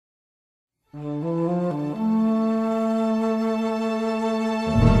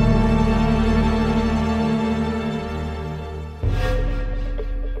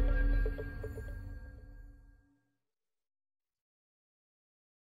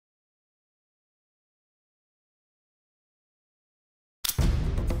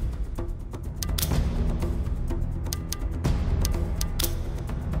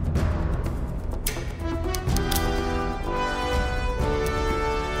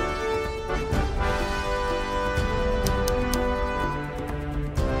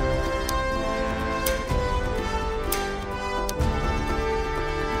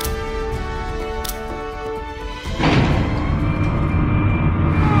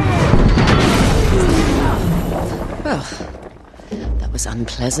was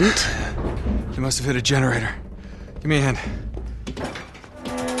unpleasant. They must have hit a generator. Give me a hand.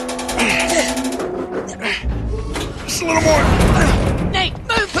 Just a little more. Nate,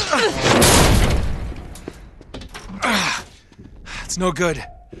 move! It's no good.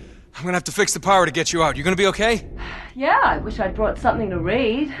 I'm gonna have to fix the power to get you out. You gonna be okay? Yeah, I wish I'd brought something to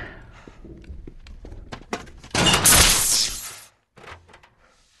read.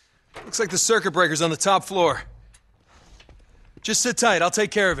 Looks like the circuit breaker's on the top floor. Just sit tight, I'll take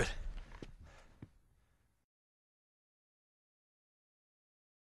care of it.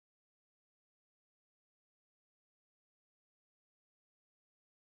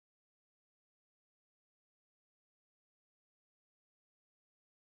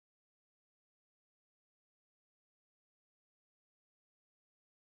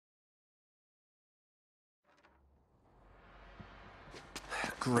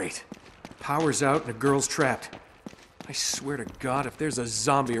 Great. Power's out and a girl's trapped. I swear to God, if there's a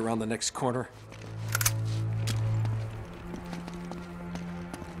zombie around the next corner.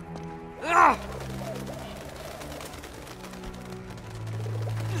 Ah!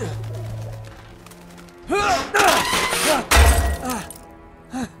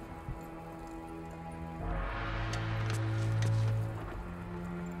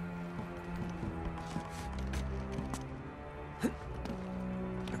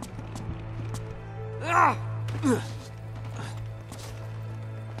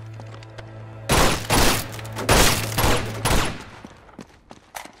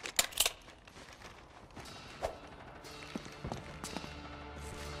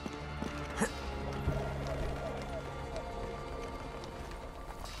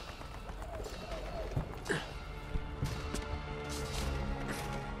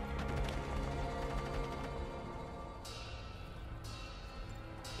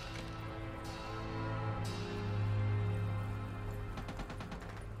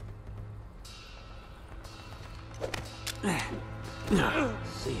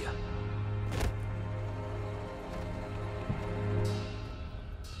 See ya.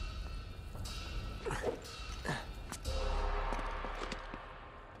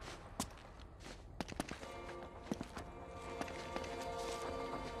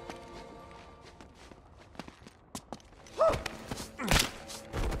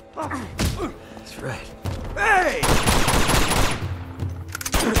 That's right. Hey!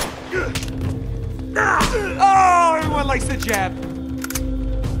 Oh, everyone likes the jab.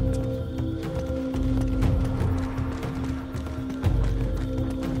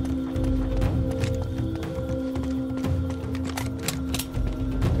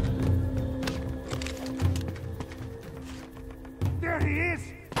 There he is.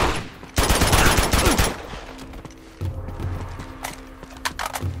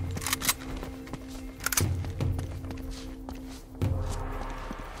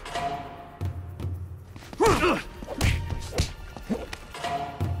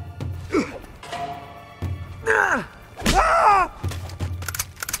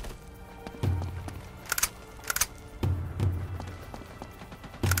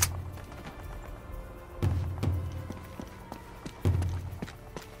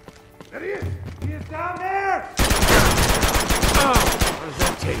 There he is! He is down there! Oh, how does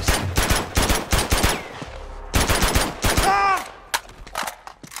that taste? Ah!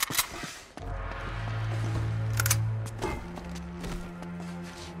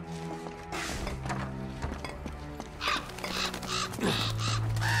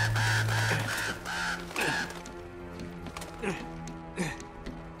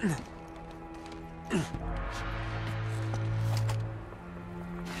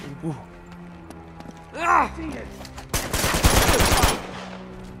 Ah!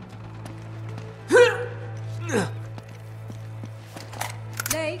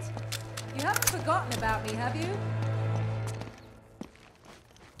 Nate, you haven't forgotten about me, have you?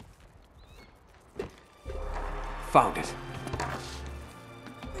 Found it.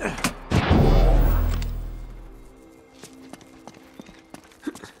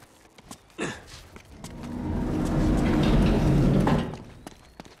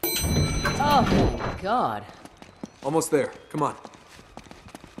 Oh, my God. Almost there. Come on.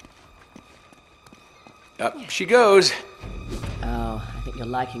 Up she goes. Oh, I think you're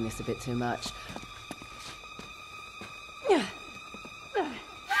liking this a bit too much.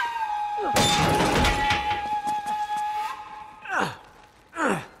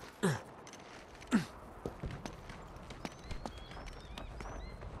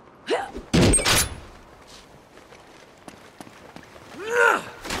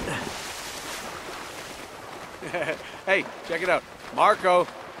 Hey, check it out. Marco.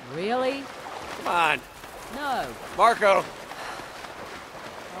 Really? Come on. No. Marco.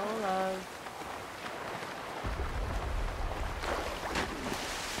 Hello.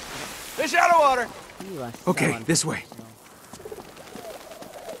 Fish out of water! You are so Okay, this way.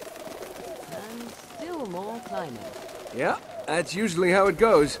 And still more climbing. Yeah, that's usually how it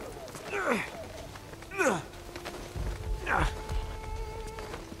goes.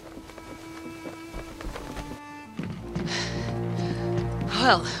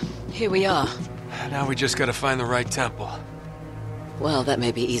 Well, here we are. Now we just gotta find the right temple. Well, that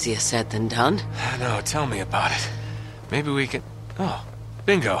may be easier said than done. No, tell me about it. Maybe we can... Oh,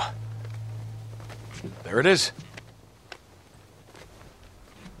 bingo. There it is.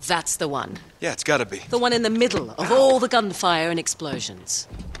 That's the one. Yeah, it's gotta be. The one in the middle of all the gunfire and explosions.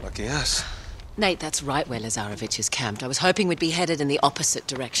 Lucky us. Nate, that's right where Lazarevich is camped. I was hoping we'd be headed in the opposite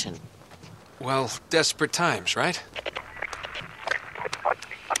direction. Well, desperate times, right?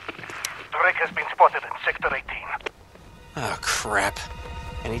 Drake has been spotted in Sector 18. Oh, crap.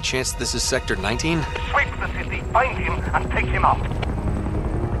 Any chance this is Sector 19? Sweep the city, find him, and take him out.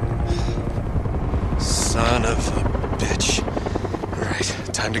 Son of a bitch. All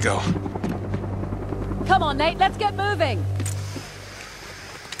right, time to go. Come on, Nate, let's get moving.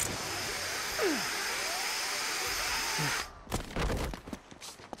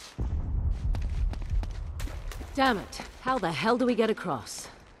 Damn it. How the hell do we get across?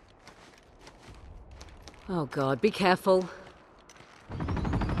 Oh God, be careful.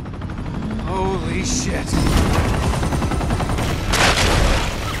 Holy shit.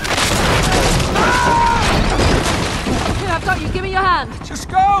 Here, I've got you. Give me your hand. Just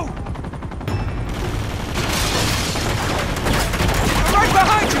go! Right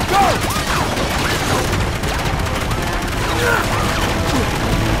behind you, go!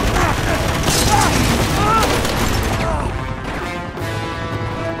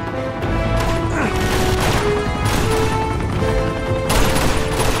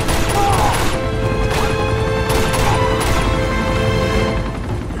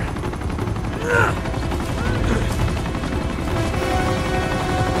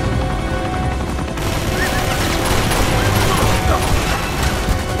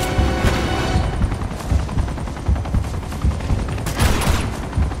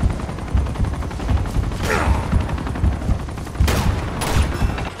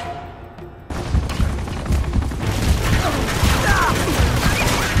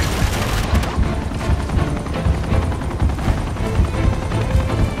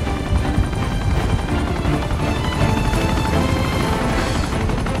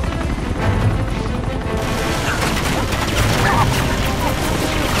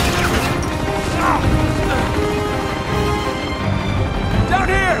 Down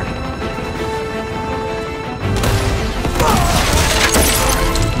here!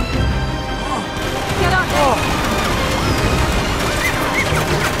 Get up, Nate.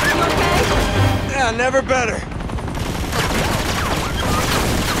 You okay? Yeah, never better.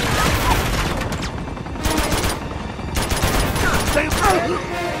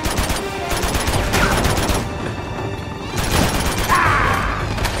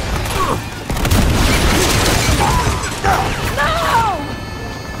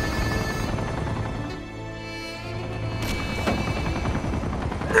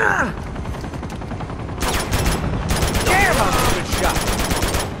 Damn, I'm a good shot!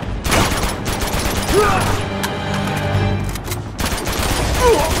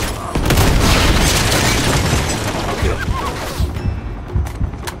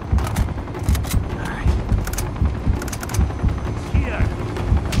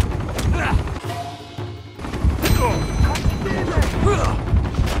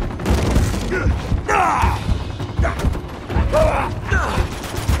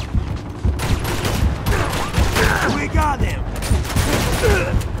 We got him!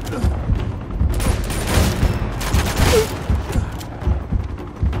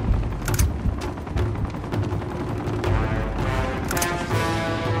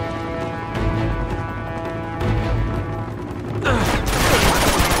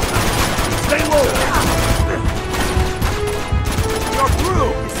 Stay low! You're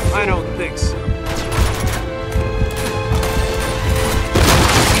through! I don't think so.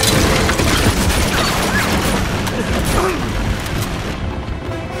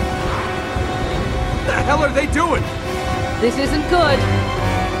 What the hell are they doing? This isn't good.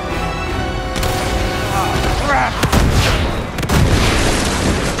 Crap!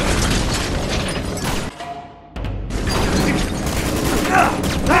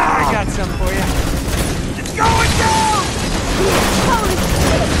 I got some for you. It's going down!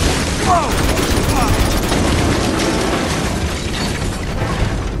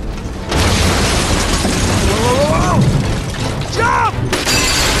 Whoa! Jump!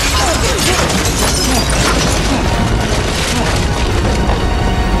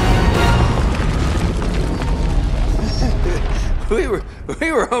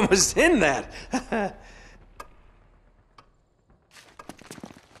 almost in that.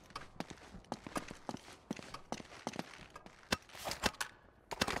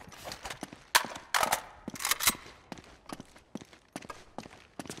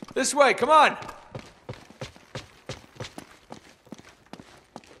 This way, come on!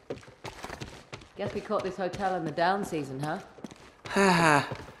 Guess we caught this hotel in the down season, huh? Haha.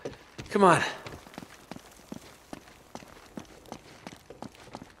 Come on.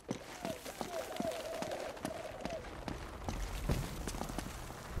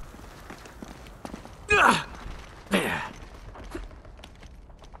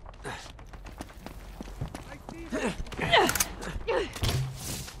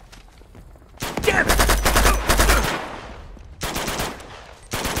 Damn it!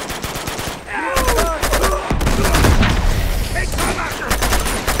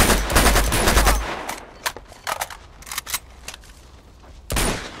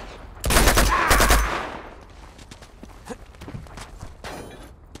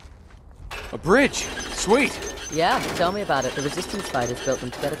 A bridge. Sweet. Yeah, tell me about it. The resistance fighters built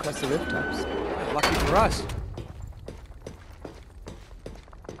them to get across the rooftops. Lucky for us.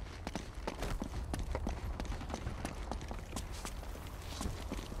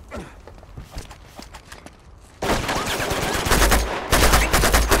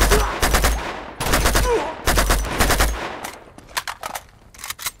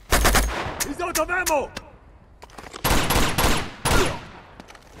 He's out of ammo!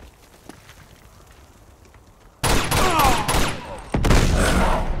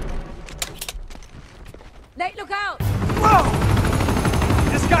 Nate, look out! Whoa!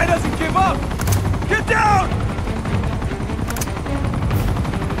 This guy doesn't give up! Get down!